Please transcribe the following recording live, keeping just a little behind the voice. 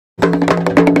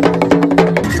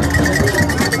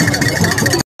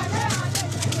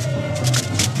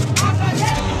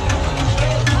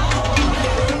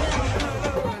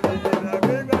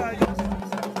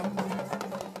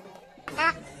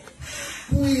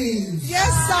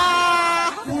Yes,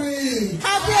 sir. Queen.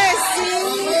 Have you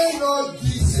seen? Am I not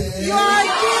decent? You are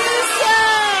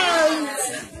decent.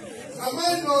 Am I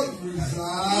not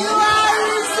reserved? You are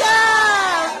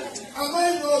reserved. Am I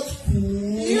not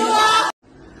cool? You are.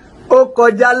 Ó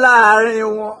kọjá láàrin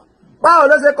wọn. Báwo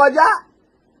ló ṣe kọjá?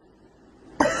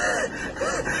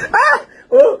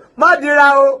 Má dira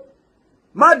o.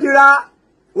 Má dira.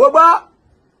 Wo gbọ́.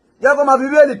 Jẹ́ kó máa fi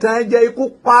bíbélì tàn ẹ́ jẹ ikú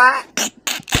pa.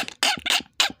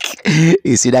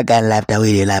 You see that kind of laugh, the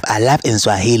way they laugh. I laugh in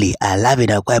Swahili, I laugh in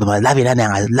Akwa, I laugh in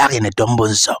Anang, I laugh in a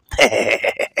Tombonso.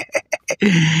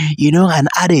 You know, an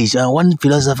adage, one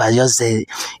philosopher just said,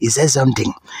 he said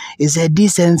something. He said,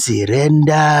 decency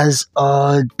renders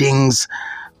all things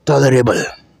tolerable.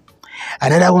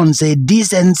 Another one said,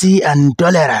 decency and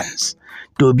tolerance,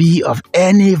 to be of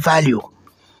any value,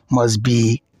 must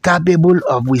be capable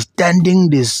of withstanding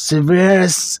the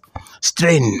severest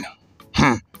strain.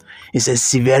 It's a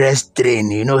severest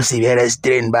strain, you know, severest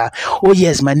strain. But oh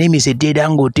yes, my name is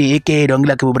Enitan Adeyeye, aka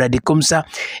Dongla Kebubradi Kumsa,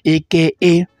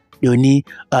 aka Ooni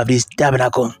of this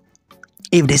tabernacle.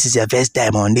 If this is your first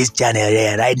time on this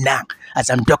channel right now, as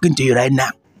I'm talking to you right now,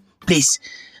 please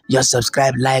just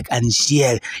subscribe, like, and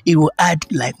share. It will add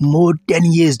like more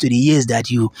 10 years to the years that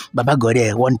you, Baba God,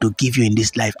 want to give you in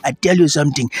this life. I tell you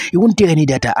something, it won't take any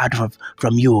data out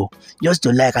from you. Just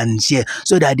to like and share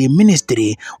so that the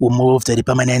ministry will move to the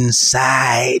permanent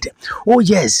side. Oh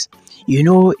yes, you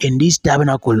know, in this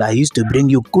tabernacle, I used to bring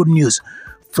you good news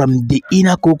from the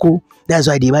inner cocoa. That's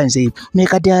why the Bible say,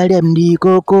 make a tell them the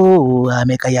cocoa,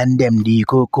 make a yan them the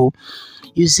cocoa.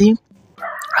 You see,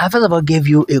 I first of all gave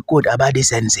you a quote about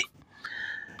decency.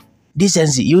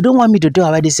 Decency. You don't want me to talk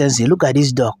about decency. Look at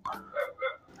this dog.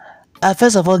 I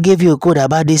first of all gave you a quote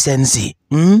about decency.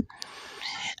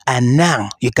 And now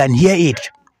you can hear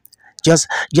it. Just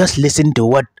listen to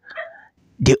what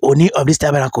the Ooni of this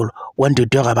tabernacle want to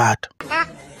talk about.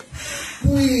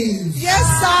 Queen. Yes,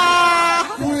 sir.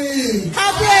 Queen.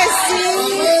 Have you seen?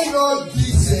 Am I not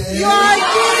decent? You are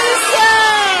decent.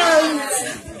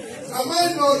 Am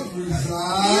I not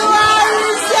reserved? You are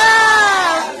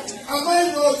reserved. Am I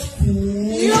not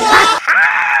cool? You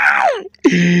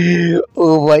are.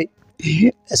 Oh boy.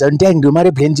 Sometimes to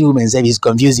marry plenty women is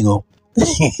confusing. Oh.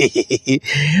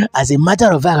 As a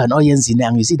matter of fact, an audience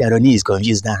now, you see that Ooni is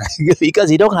confused now because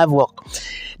he don't have work.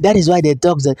 That is why they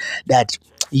talk that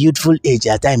youthful age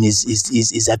at times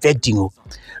is affecting you.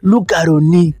 Look at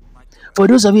Ooni. For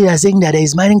those of you that are saying that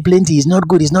he's marrying plenty, it's not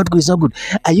good, it's not good, it's not good.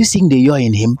 Are you seeing the yaw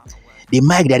in him? The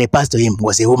mic that they passed to him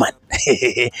was a woman.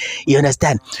 You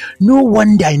understand? No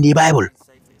wonder in the Bible.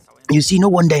 You see, no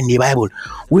wonder in the Bible,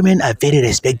 women are very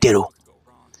respected.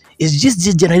 It's just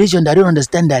this generation that don't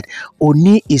understand that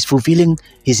Ooni is fulfilling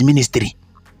his ministry.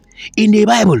 In the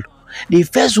Bible, the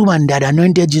first woman that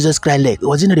anointed Jesus Christ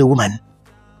was not a woman.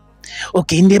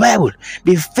 Okay, in the Bible,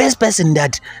 the first person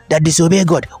that disobeyed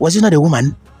God was not a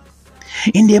woman.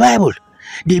 In the Bible,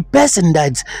 the person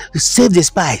that saved the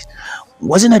spies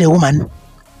was not a woman.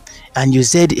 And you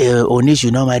said Ooni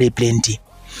should not marry plenty.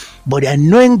 But the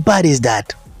annoying part is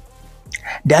that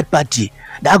party,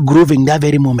 that grooving, that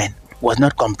very moment was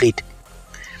not complete,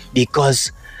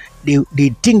 because the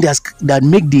thing that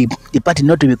make the party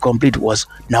not to be complete was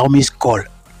Naomi's call.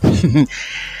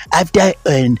 After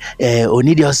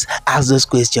Ooni just asked those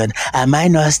questions, am I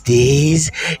not stays?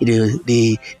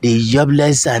 The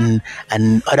jobless and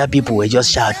other people were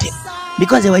just shouting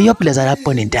because they were jobless at that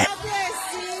point in time.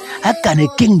 How can a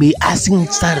king be asking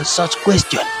such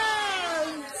question?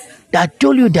 I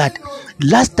told you that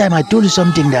last time. I told you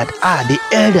something that the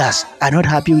elders are not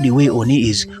happy with the way Ooni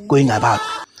is going about.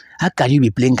 How can you be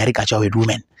playing caricature with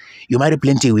women? You marry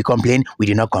plenty, we complain, we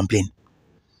do not complain.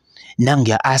 Now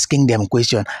you're asking them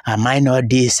question, am I not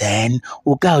decent?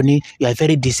 Okay, Ooni, you're a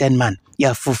very decent man.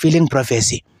 You're fulfilling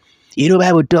prophecy. You know,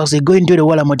 Bible talks, go into the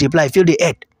world and multiply, fill the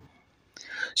earth.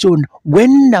 So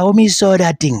when Naomi saw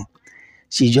that thing,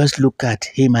 she just looked at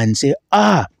him and said,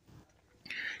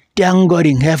 thank God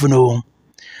in heaven. Oh.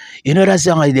 You know that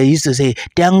song they used to say,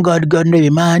 thank God, God no be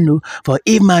man, oh, for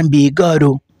if man be God.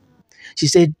 Oh. She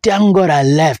said, thank God I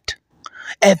left.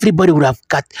 Everybody would have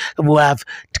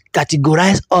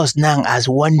categorized us now as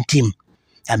one team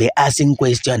and be asking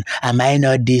question, am I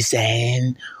not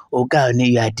decent? Okay,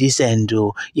 you are decent,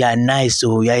 oh, you are nice,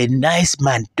 oh, you are a nice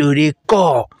man to the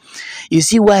core. You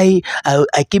see why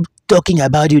I keep talking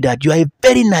about you, that you are a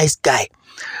very nice guy.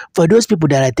 For those people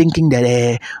that are thinking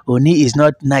that Ooni is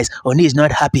not nice, Ooni is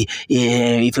not happy,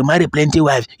 if you marry plenty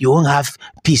wives, you won't have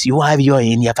peace, you won't have joy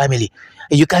in your family.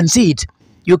 You can see it.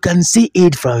 You can see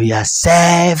it from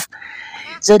yourself.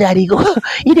 So that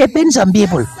it depends on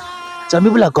people. Some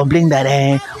people are complaining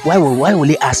that why will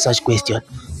he ask such question?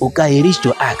 Okay, he reached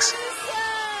to ask.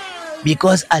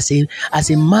 Because as a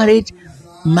married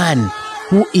man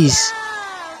who is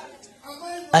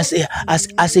as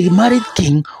a married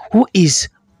king who is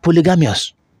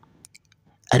polygamous.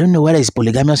 I don't know whether it's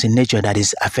polygamous in nature that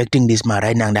is affecting this man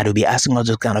right now that will be asking all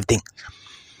those kind of things.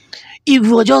 If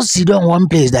you just sit down one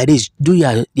place that is, do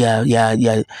your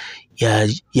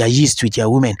yeast with your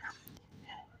women,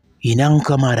 you now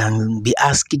come out and be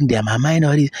asking them, am I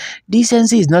not?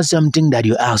 Decency is not something that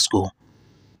you ask.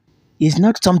 It's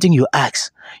not something you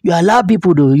ask. You allow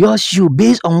people to use you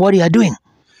based on what you are doing.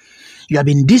 You have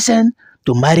been decent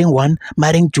to marrying one,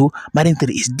 marrying two, marrying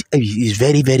three is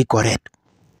very, very correct.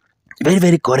 Very,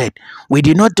 very correct. We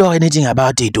did not talk anything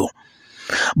about it though.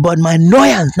 But my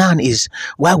annoyance now is,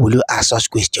 why will you ask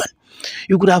such question?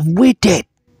 You could have waited.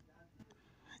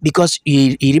 Because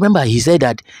he remember, he said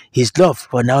that his love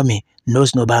for Naomi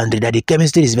knows no boundary, that the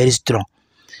chemistry is very strong.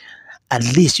 At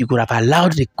least you could have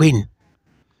allowed the queen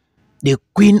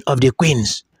of the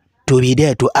queens, to be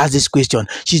there to ask this question.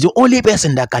 She's the only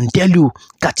person that can tell you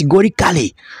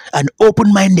categorically, an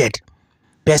open-minded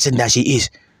person that she is,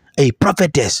 a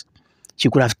prophetess. She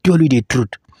could have told you the truth,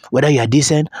 whether you are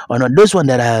decent or not. Those ones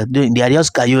that are doing, they are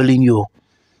just cajoling you.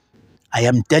 I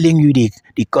am telling you the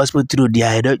gospel truth. They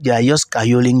are just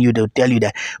cajoling you. They'll tell you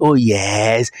that, oh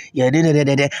yes, yeah,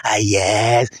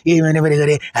 yes,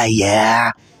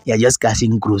 yeah. You're just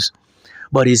casting cruise.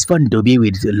 But it's fun to be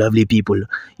with lovely people.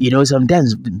 You know,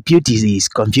 sometimes beauty is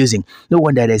confusing. No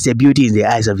wonder they say beauty in the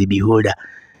eyes of the beholder.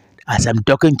 As I'm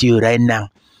talking to you right now,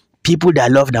 people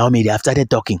that love Naomi, they have started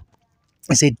talking.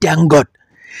 I say, thank God,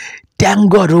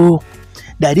 oh,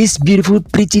 that this beautiful,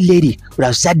 pretty lady would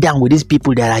have sat down with these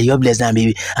people that are jobless and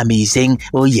be saying,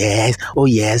 oh yes.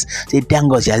 Say,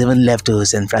 thank God she has even left to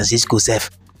San Francisco safe.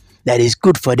 That is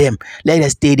good for them. Let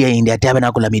us stay there in their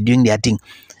tabernacle and be doing their thing.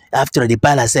 After the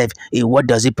palace safe, what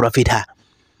does it profit her?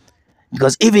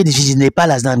 Because even if she's in the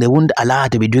palace now, they won't allow her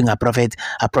to be doing a prophecy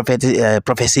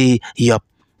here.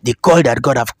 The call that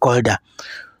God have called her.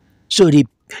 So the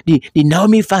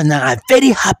Naomi fans now are very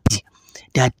happy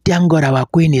that thank God our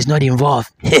queen is not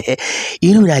involved.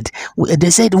 You know that they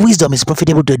said wisdom is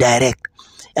profitable to direct.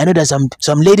 I know that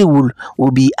some lady will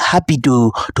be happy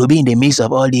to be in the midst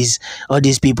of all these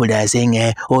people that are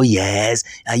saying, oh yes,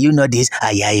 are you not this?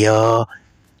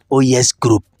 Oh yes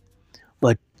group.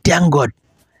 But thank God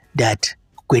that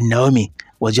Queen Naomi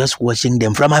was just watching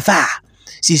them from afar.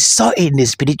 She saw it in the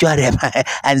spiritual realm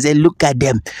and said, look at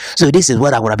them. So this is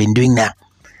what I would have been doing now.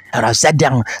 I would have sit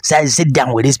down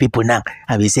with these people now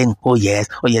and be saying, oh yes.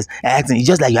 It's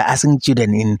just like you're asking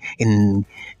children in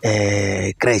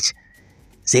crèche.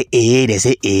 Say A, they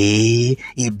say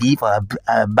A. B for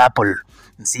apple,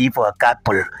 C for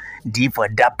couple, D for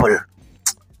dapple.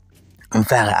 In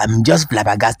fact, I'm just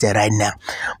flabbergasted right now.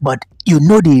 But you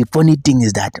know the funny thing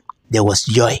is that there was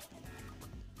joy.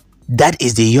 That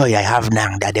is the joy I have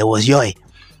now, that there was joy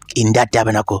in that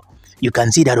tabernacle. You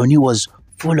can see that Ooni was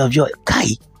full of joy.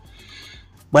 Kai.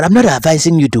 But I'm not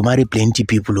advising you to marry plenty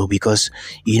people, because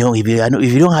you know if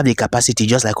you don't have the capacity,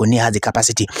 just like Ooni has the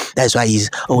capacity, that's why he's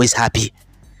always happy.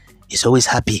 He's always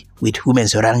happy with women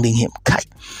surrounding him. Kai.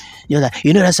 You know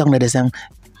that song that they sang?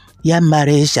 Your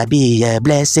marriage shall be a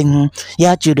blessing.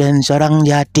 Your children surround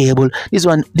your table. This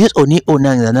Ooni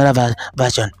is another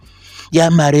version.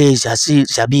 Your marriage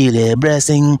shall be a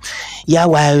blessing. Your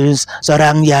wives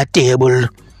surround your table.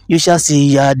 You shall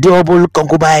see your double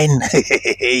concubine.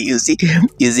 You see.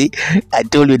 I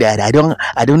told you that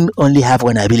I don't only have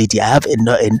one ability. I have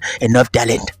enough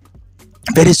talent.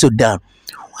 Very soon down,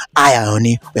 I and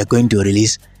Ooni we're going to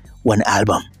release one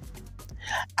album.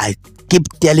 I keep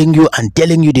telling you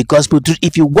the gospel truth.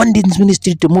 If you want this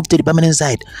ministry to move to the permanent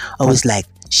side, always like,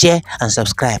 share and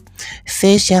subscribe.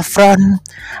 Face your front,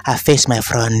 I face my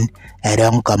front. I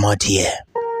don't come out here.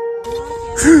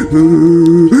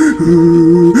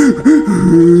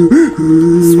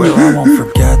 Swear I won't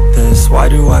forget this. Why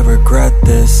do I regret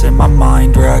this? In my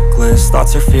mind reckless,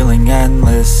 thoughts are feeling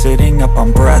endless. Sitting up,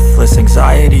 I'm breathless.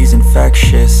 Anxiety's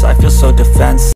infectious. I feel so defenseless.